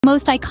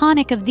Most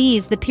iconic of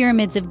these, the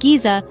pyramids of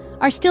Giza,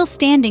 are still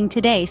standing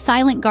today,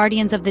 silent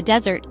guardians of the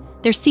desert,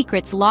 their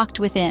secrets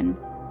locked within.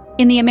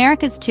 In the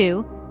Americas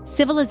too,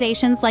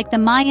 civilizations like the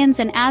Mayans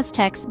and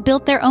Aztecs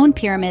built their own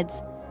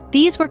pyramids.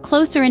 These were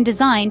closer in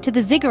design to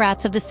the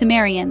ziggurats of the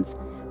Sumerians,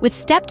 with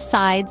stepped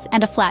sides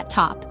and a flat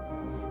top.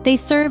 They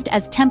served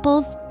as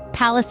temples,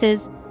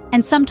 palaces,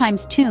 and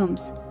sometimes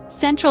tombs,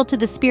 central to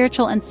the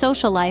spiritual and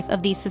social life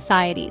of these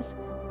societies.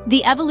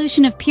 The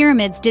evolution of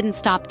pyramids didn't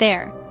stop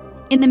there.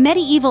 In the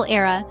medieval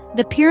era,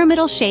 the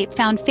pyramidal shape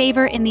found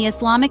favor in the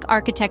Islamic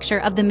architecture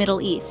of the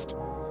Middle East.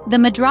 The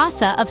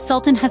Madrasa of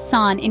Sultan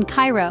Hassan in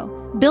Cairo,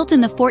 built in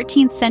the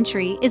 14th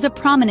century, is a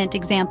prominent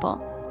example,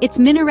 its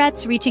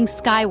minarets reaching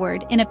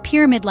skyward in a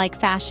pyramid-like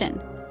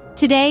fashion.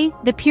 Today,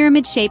 the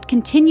pyramid shape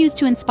continues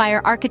to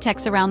inspire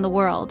architects around the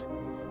world.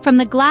 From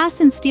the glass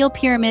and steel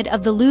pyramid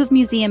of the Louvre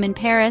Museum in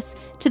Paris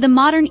to the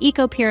modern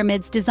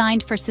eco-pyramids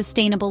designed for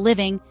sustainable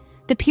living,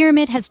 the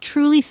pyramid has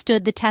truly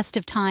stood the test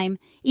of time,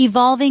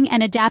 evolving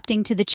and adapting to the